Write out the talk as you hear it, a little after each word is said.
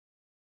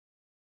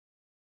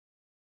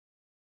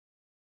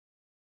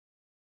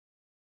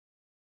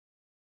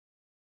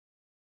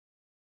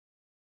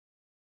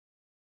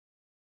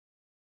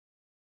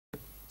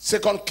2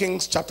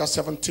 Kings chapter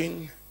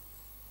 17,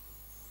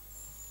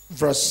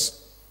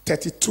 verse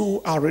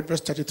 32. I'll read verse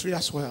 33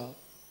 as well.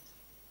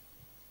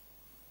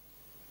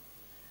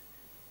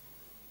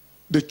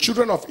 The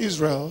children of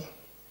Israel,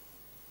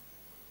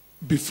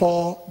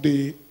 before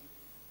they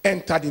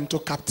entered into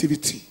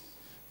captivity,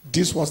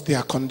 this was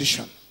their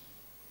condition.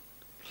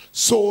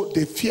 So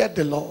they feared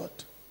the Lord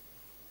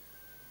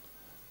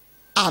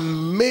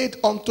and made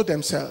unto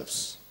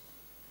themselves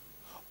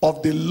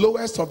of the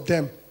lowest of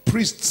them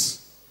priests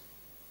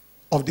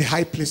of the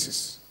high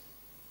places,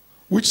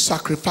 which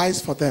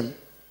sacrificed for them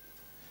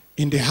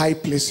in the high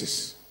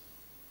places.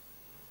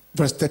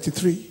 Verse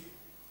 33.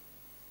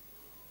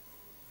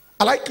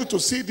 I like you to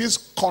see this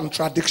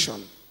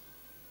contradiction.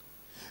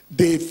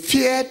 They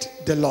feared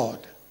the Lord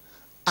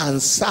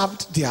and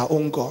served their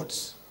own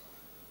gods,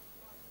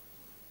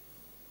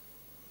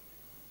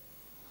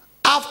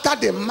 after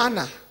the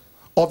manner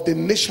of the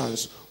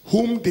nations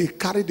whom they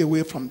carried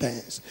away from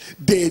thence.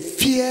 They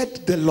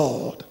feared the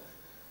Lord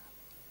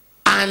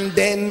and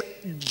then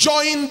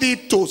joined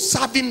it to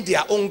serving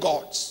their own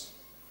gods.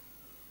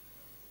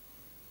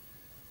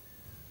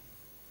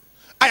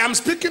 I am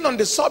speaking on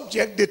the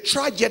subject, the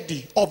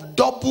tragedy of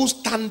double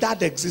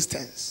standard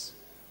existence.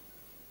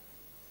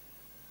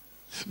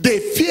 They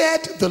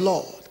feared the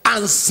Lord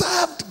and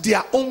served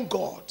their own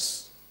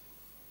gods.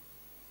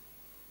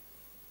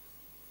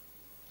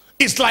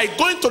 It's like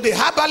going to the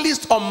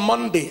herbalist on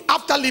Monday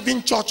after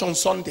leaving church on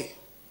Sunday.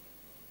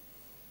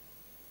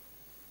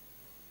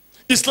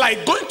 It's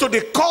like going to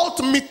the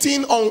cult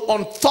meeting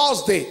on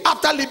Thursday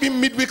after leaving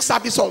midweek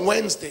service on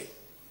Wednesday.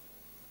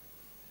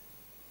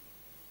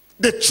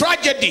 The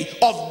tragedy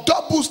of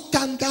double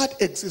standard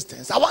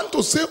existence. I want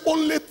to say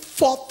only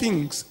 4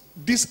 things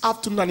this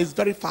afternoon, and it's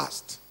very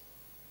fast.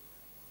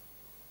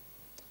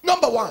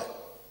 Number 1,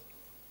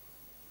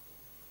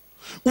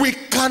 we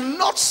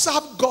cannot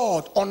serve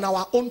God on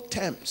our own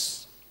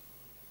terms.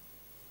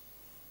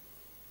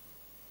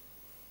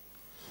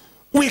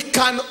 We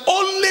can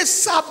only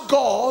serve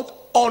God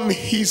on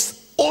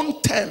his own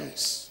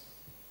terms.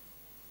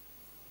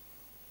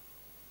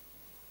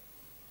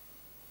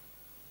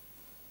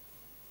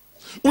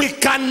 We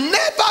can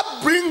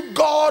never bring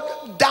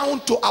God down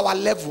to our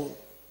level.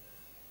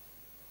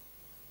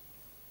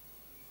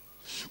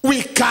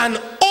 We can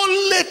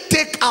only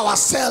take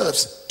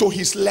ourselves to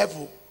his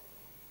level.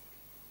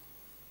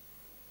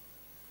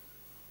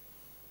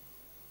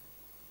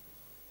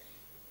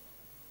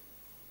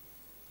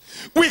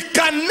 We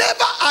can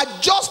never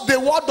adjust the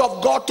word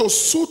of God to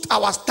suit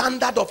our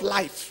standard of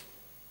life.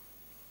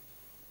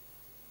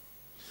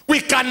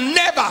 We can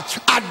never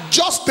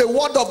adjust the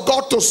word of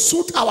God to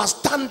suit our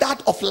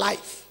standard of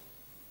life.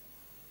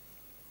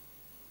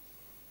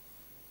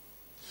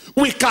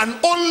 We can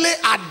only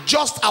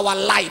adjust our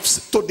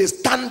lives to the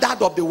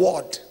standard of the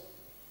word.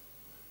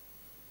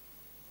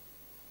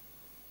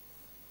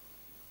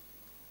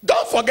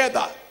 Don't forget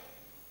that.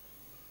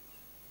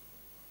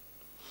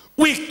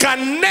 We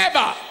can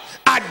never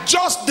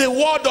adjust the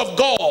word of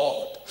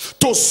God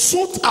to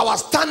suit our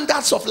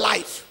standards of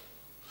life.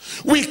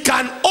 We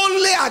can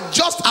only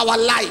adjust our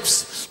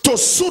lives to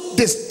suit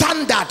the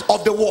standard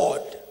of the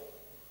word.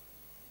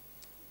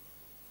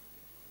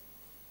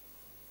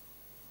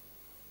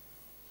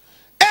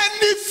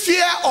 Any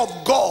fear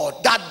of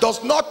God that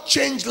does not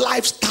change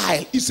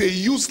lifestyle is a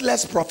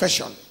useless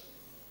profession.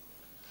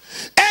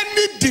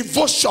 Any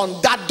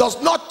devotion that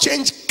does not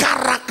change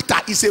character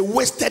is a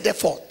wasted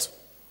effort.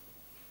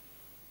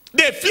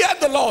 They fear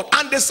the Lord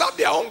and they serve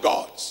their own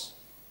gods.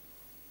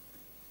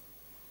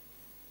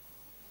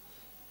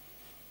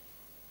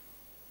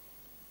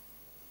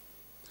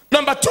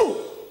 Number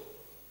 2,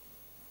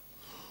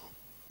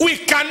 we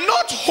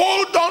cannot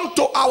hold on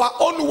to our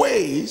own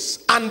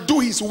ways and do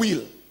his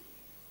will.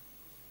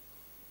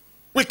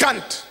 We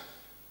can't.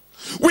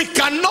 We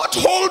cannot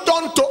hold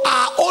on to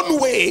our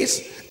own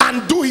ways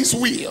and do his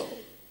will.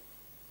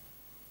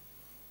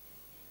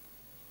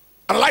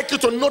 I'd like you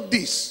to note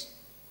this.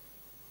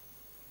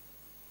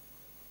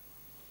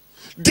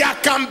 There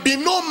can be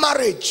no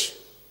marriage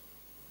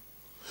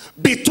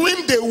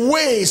between the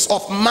ways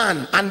of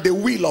man and the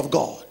will of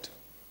God.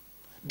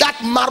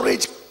 That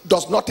marriage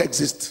does not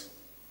exist.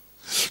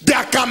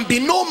 There can be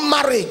no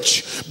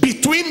marriage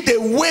between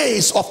the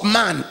ways of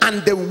man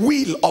and the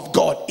will of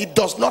God. It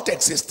does not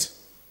exist.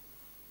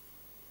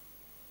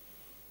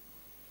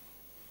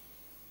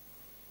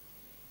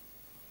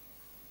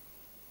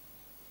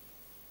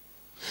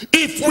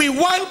 If we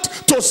want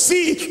to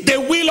see the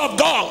will of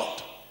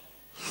God,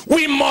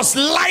 we must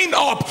line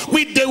up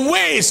with the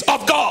ways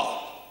of God.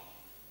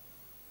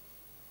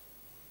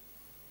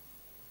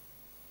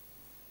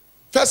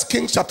 1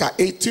 Kings chapter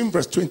 18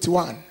 verse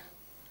 21.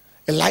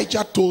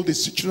 Elijah told the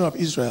children of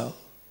Israel,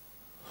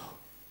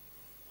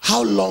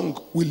 how long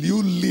will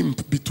you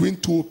limp between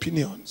 2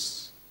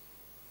 opinions?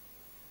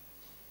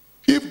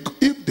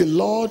 If the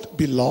Lord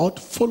be Lord,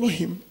 follow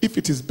him. If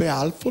it is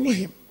Baal, follow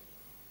him.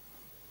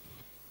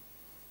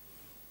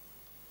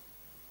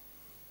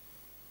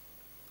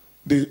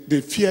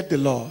 They feared the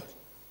Lord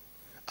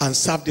and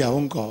served their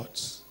own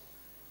gods.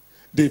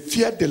 They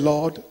feared the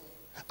Lord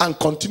and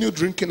continued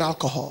drinking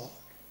alcohol.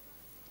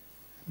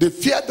 They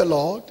feared the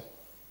Lord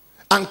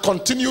and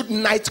continued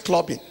night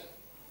clubbing.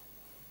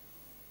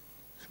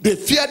 They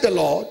feared the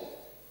Lord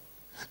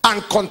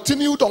and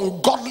continued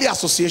ungodly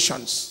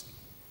associations.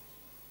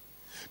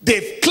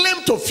 They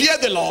claimed to fear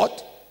the Lord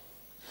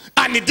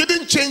and it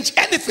didn't change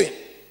anything.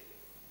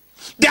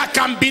 There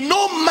can be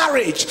no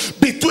marriage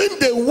between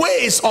the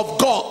ways of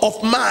God,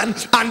 of man,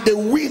 and the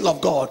will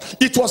of God.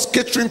 It was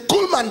Catherine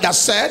Kuhlman that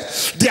said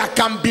there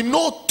can be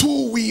no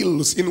two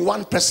wills in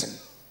one person.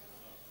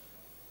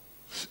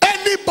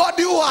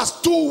 Anybody who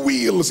has two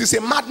wills is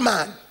a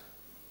madman.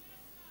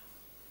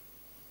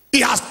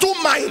 He has two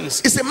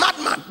minds. He's a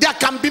madman. There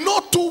can be no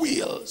two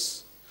wills.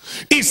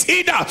 It's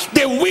either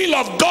the will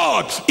of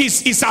God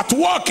is at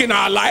work in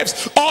our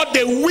lives, or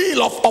the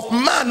will of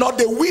man, or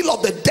the will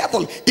of the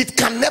devil. It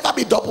can never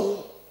be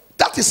double.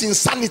 That is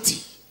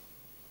insanity.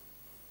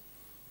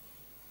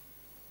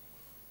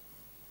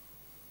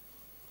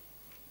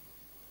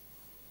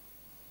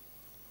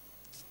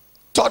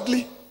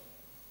 Thirdly,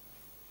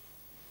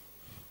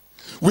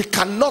 we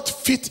cannot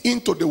fit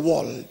into the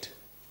world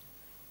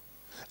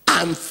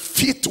and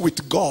fit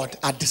with God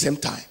at the same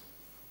time.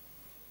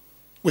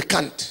 We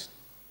can't.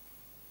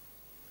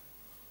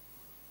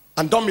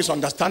 And don't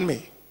misunderstand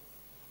me.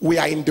 We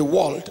are in the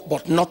world,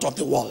 but not of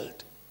the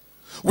world.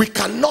 We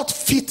cannot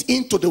fit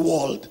into the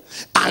world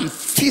and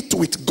fit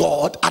with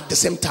God at the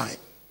same time.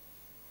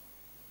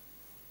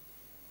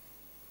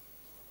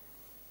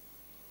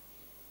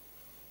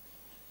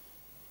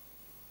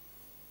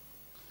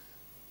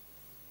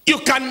 You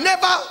can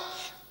never,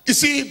 you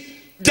see,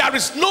 there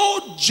is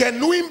no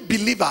genuine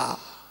believer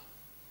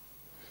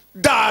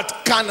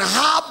that can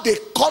have the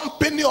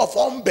company of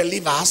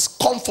unbelievers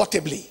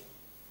comfortably.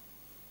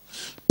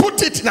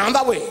 Put it in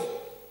another way.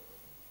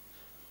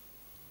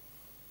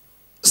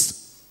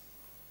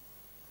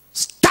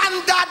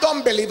 Standard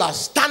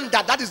unbelievers,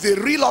 that is the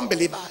real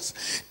unbelievers,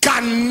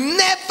 can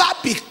never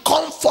be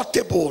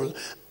comfortable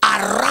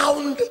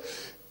around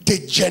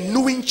the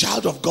genuine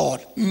child of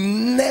God.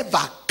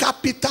 Never.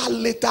 Capital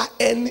letter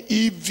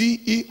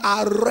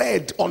N-E-V-E-R,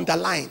 red,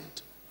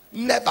 underlined.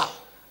 Never.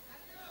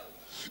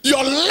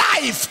 Your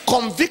life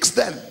convicts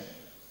them.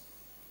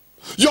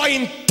 Your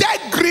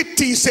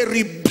integrity is a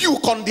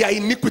rebuke on their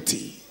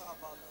iniquity.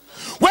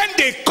 When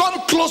they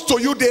come close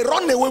to you, they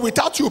run away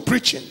without you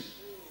preaching.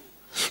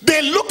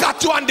 They look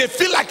at you and they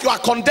feel like you are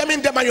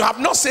condemning them and you have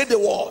not said the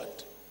word.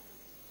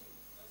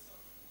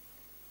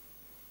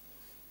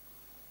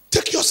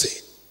 Take your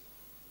seat.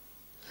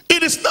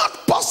 It is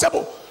not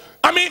possible.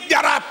 I mean, there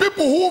are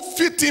people who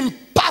fit in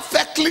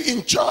perfectly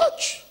in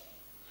church,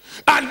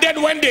 and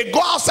then when they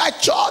go outside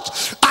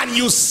church and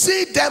you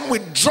see them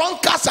with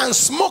drunkards and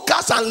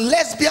smokers and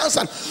lesbians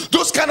and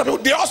those kind of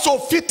people, they also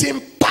fit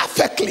in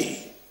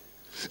perfectly.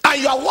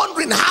 And you are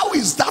wondering, how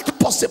is that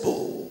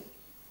possible?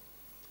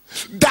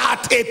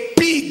 That a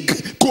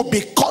pig could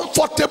be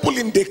comfortable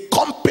in the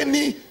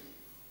company,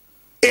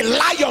 a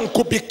lion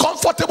could be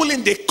comfortable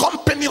in the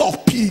company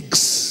of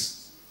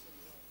pigs.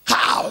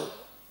 How?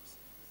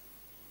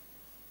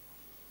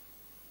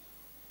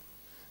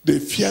 They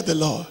fear the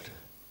Lord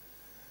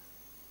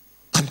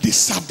and they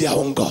serve their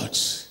own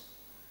gods.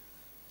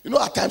 You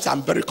know, at times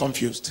I'm very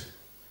confused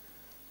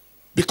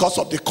because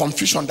of the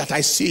confusion that I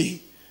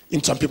see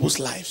in some people's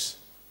lives.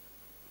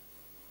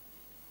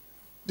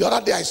 The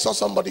other day I saw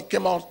somebody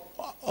came out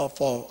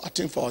for, I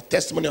think, for a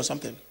testimony or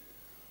something.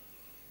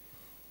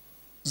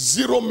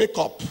 Zero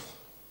makeup,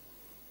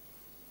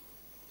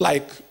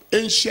 like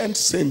ancient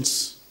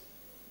saints.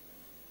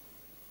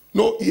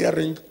 No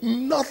earring,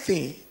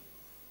 nothing.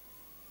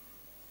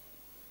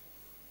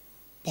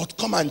 But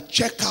come and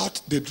check out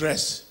the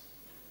dress.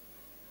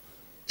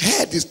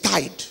 Head is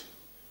tied.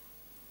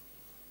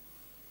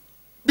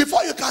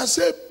 Before you can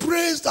say,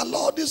 praise the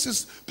Lord,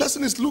 this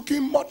person is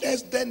looking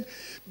modest, then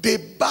the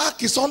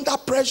back is under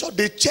pressure,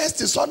 the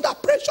chest is under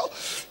pressure,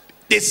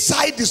 the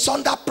side is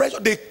under pressure,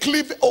 the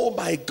cleave. Oh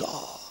my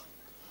God.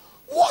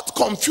 What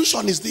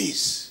confusion is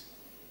this?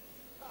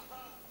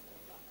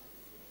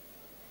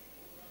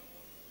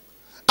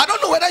 I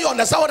don't know whether you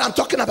understand what I'm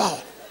talking about.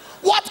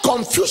 What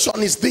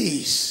confusion is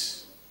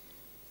this?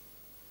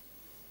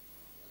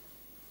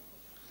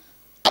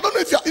 I don't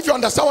know if you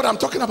understand what I'm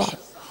talking about.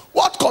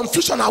 What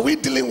confusion are we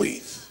dealing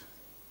with?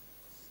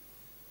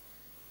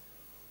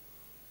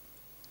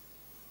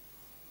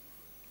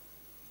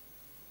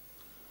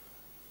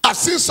 I've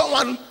seen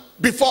someone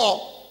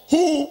before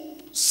who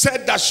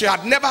said that she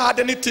had never had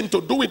anything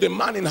to do with a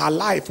man in her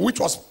life, which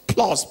was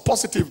plus,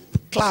 positive,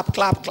 clap,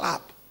 clap,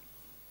 clap.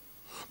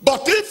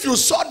 But if you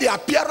saw the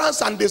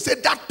appearance and they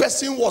said that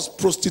person was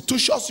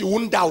prostitutious, you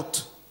wouldn't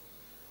doubt.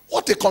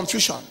 What a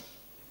confusion.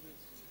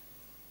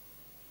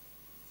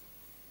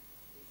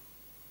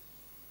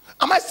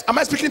 Am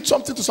I speaking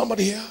something to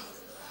somebody here?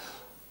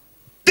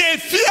 They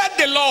feared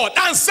the Lord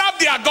and served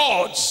their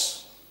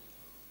gods.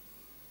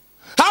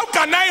 How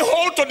can I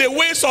hold to the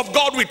ways of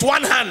God with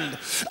one hand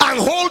and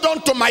hold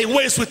on to my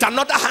ways with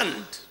another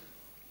hand?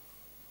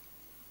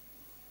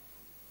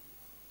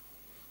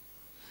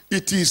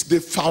 It is the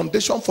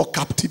foundation for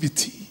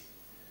captivity.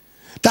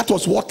 That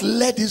was what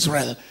led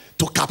Israel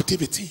to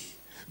captivity.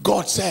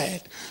 God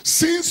said,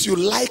 since you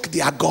like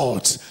their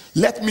gods,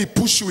 let me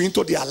push you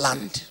into their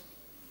land.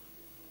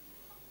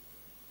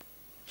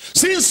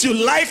 Since you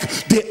like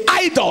the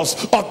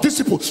idols of these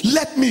people,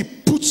 let me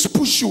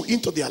push you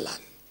into their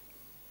land.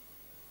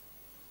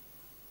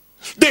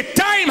 The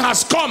time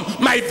has come,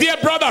 my dear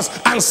brothers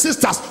and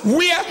sisters,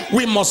 where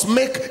we must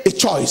make a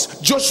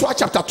choice. Joshua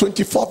chapter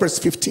 24 verse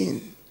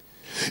 15.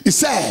 He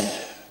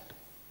said,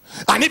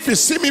 and if it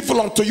seem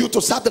evil unto you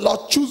to serve the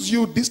Lord, choose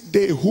you this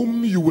day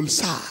whom you will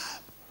serve.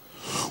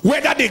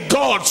 Whether the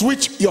gods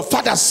which your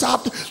father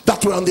served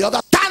that were on the other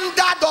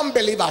standard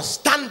unbelievers,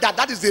 standard,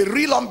 that is the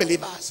real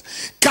unbelievers,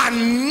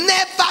 can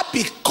never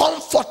be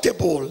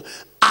comfortable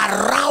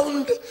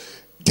around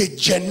the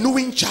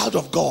genuine child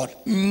of God.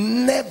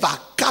 Never.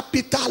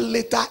 Capital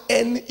letter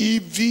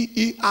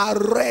N-E-V-E-R,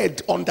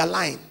 red,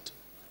 underlined.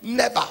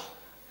 Never.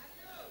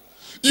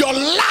 Your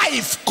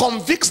life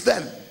convicts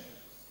them.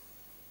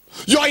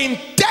 Your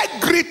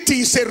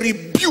integrity is a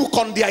rebuke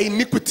on their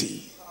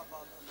iniquity.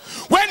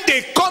 When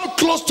they come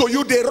close to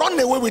you, they run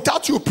away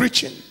without you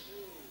preaching.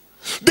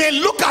 They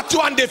look at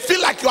you and they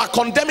feel like you are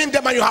condemning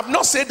them and you have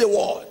not said the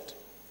word.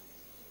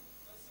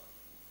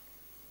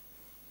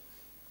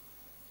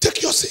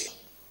 Take your seat.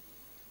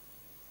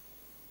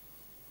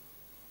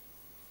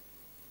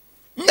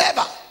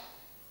 Never.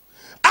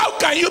 How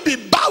can you be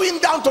bowing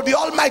down to the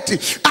Almighty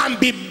and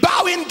be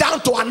bowing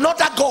down to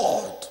another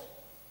God?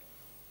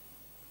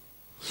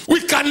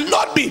 We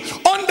cannot be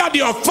under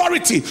the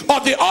authority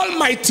of the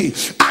Almighty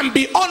and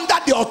be under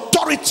the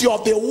authority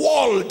of the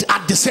world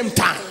at the same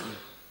time.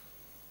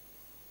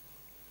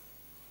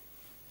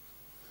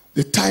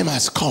 The time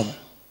has come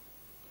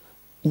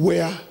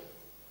where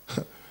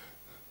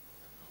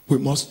we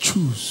must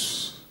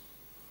choose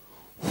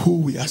who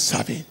we are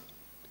serving.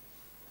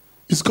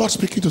 Is God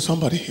speaking to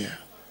somebody here?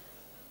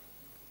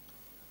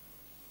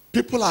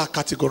 People are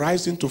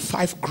categorized into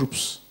 5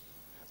 groups.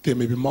 There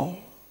may be more.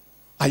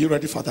 Are you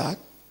ready for that?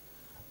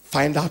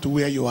 Find out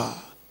where you are.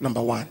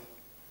 Number 1.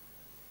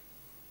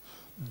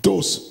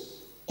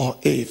 Those, or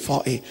A,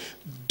 4A,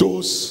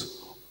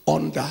 those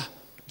under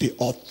the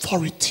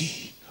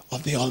authority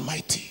of the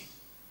Almighty.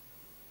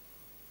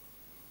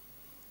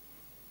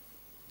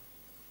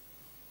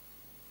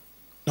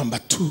 Number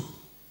 2,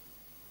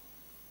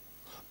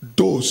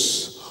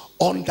 those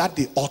under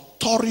the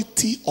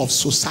authority of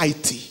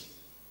society.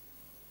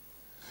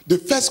 The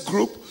first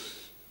group,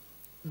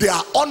 they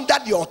are under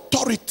the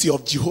authority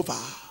of Jehovah.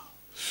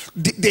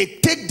 They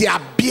take their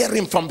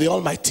bearing from the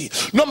Almighty.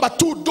 Number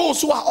 2,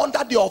 those who are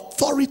under the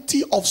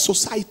authority of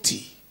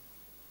society.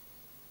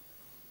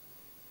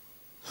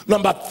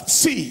 Number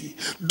C,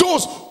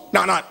 those who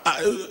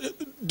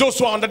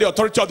are under the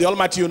authority of the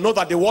Almighty, you know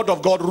that the word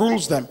of God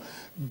rules them.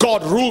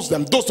 God rules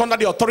them. Those under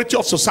the authority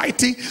of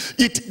society,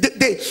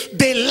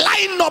 they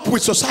line up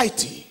with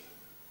society.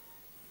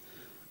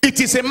 It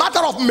is a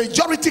matter of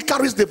majority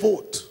carries the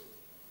vote.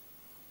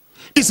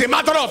 It's a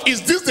matter of,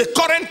 is this the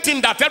current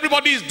thing that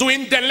everybody is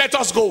doing? Then let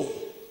us go.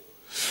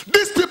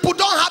 These people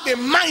don't have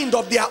a mind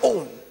of their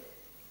own.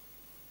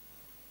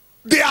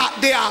 They are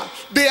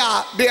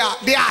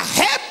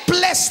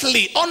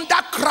helplessly under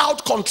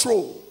crowd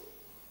control.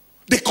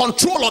 The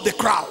control of the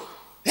crowd.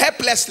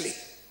 Helplessly.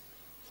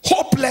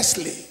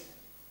 Hopelessly.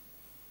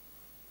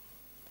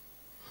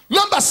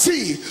 Number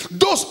C,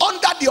 those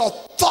under the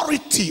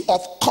authority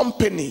of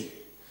company.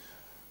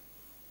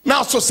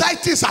 Now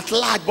society is at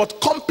large, but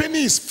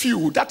company is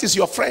few. That is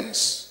your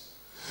friends.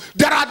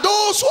 There are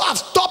those who have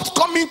stopped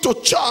coming to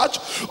church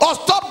or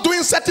stopped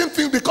doing certain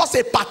things because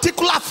a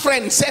particular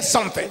friend said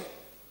something.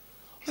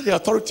 The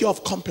authority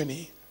of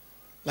company,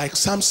 like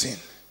Samson.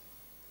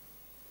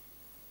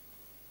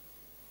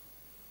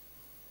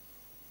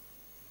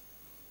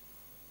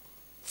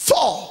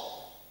 Four.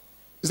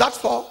 Is that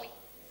 4?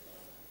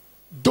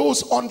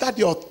 Those under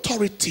the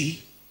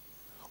authority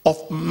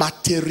of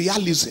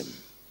materialism.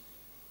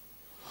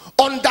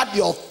 Under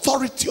the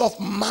authority of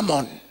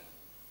mammon.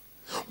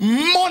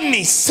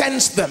 Money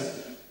sends them.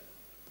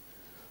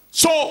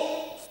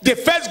 So the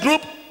first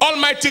group,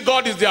 Almighty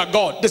God is their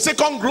God. The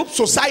second group,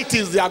 society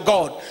is their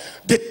God.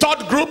 The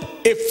third group,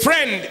 a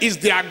friend is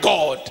their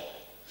God.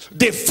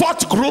 The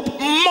fourth group,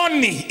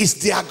 money is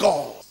their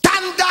God.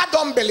 Standard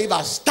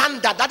unbelievers,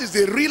 standard, that is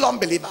the real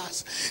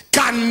unbelievers,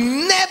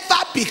 can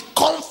never be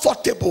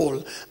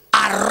comfortable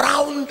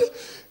around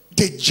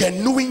the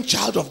genuine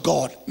child of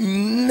God.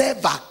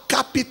 Never.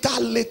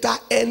 Capital letter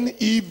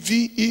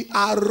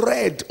N-E-V-E-R,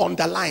 red,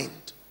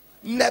 underlined.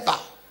 Never.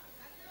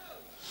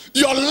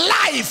 Your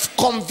life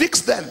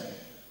convicts them.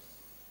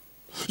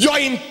 Your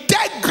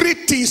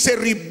integrity is a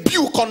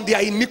rebuke on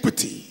their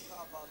iniquity.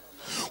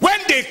 When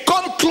they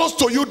come close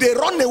to you, they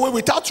run away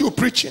without you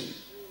preaching.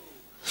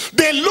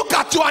 They look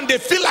at you and they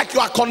feel like you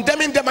are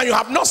condemning them and you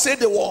have not said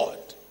the word.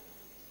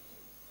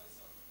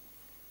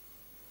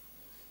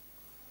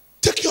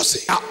 Take your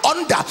seat. Are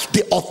under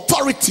the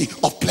authority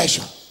of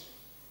pleasure.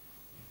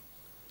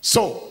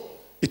 So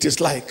it is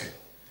like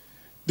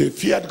they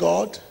feared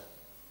God,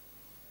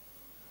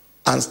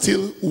 and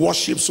still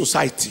worship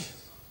society.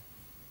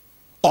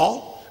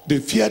 Or they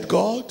feared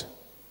God,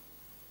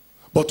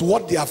 but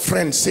what their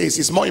friend says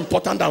is more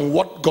important than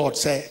what God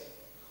said.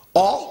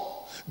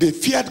 Or they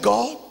feared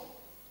God,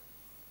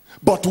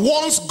 but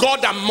once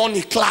God and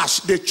money clash,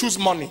 they choose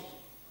money.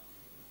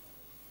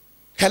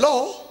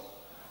 Hello?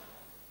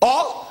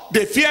 Or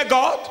they fear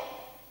God,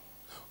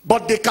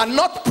 but they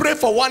cannot pray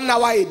for 1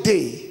 hour a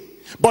day,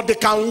 but they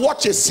can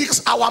watch a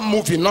 6-hour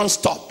movie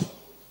non-stop.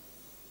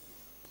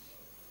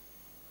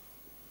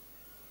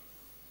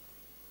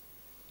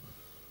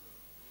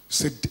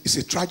 It's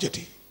a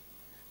tragedy.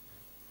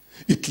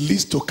 It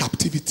leads to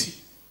captivity.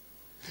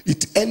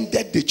 It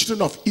ended the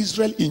children of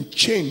Israel in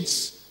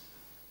chains.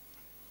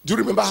 Do you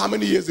remember how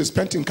many years they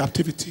spent in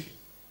captivity?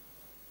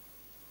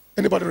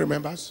 Anybody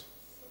remembers?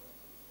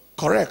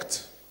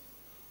 Correct.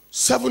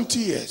 70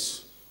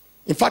 years.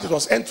 In fact, it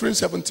was entering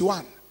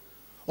 71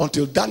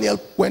 until Daniel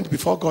went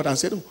before God and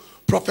said, oh,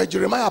 Prophet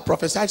Jeremiah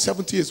prophesied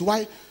 70 years.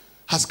 Why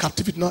has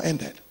captivity not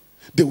ended?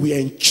 They were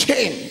in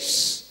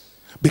chains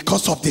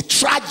because of the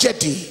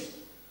tragedy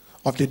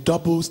of the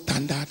double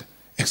standard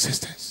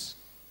existence.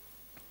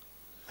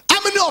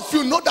 How many of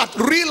you know that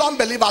real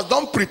unbelievers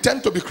don't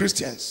pretend to be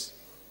Christians?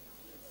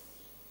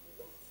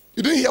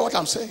 You didn't hear what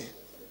I'm saying?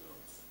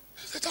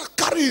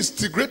 Carry his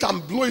cigarette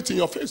and blow it in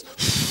your face.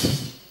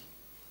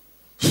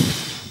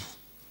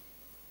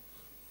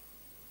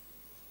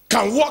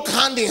 Can walk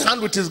hand in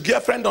hand with his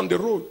girlfriend on the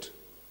road,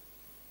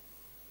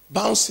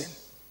 bouncing,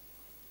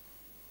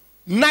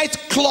 night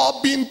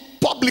clubbing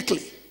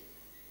publicly.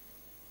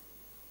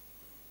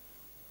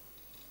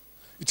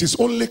 It is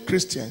only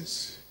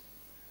Christians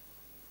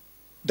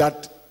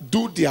that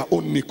do their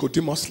own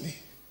Nicodemously.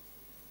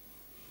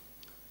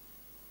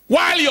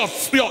 While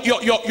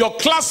your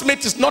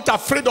classmate is not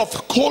afraid of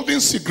holding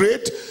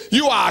cigarette,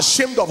 you are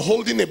ashamed of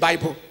holding a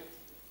Bible.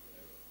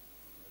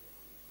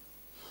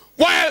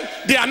 While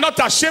they are not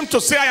ashamed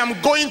to say, I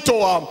am going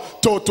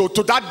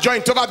to that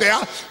joint over there,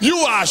 you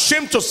are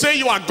ashamed to say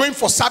you are going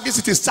for service.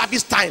 It is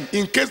service time,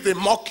 in case they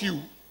mock you.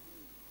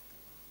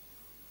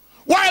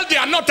 While they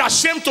are not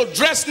ashamed to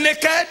dress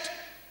naked,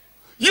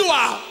 you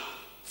are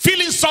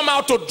feeling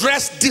somehow to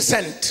dress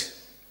decent.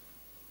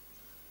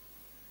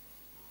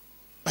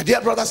 My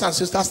dear brothers and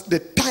sisters, the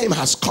time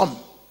has come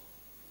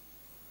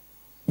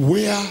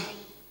where,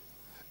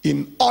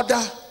 in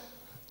order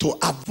to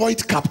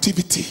avoid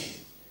captivity,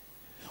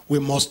 we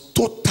must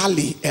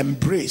totally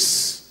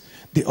embrace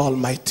the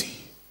Almighty.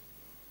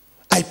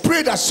 I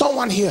pray that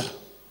someone here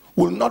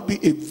will not be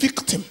a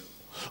victim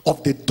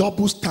of the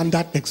double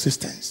standard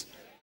existence.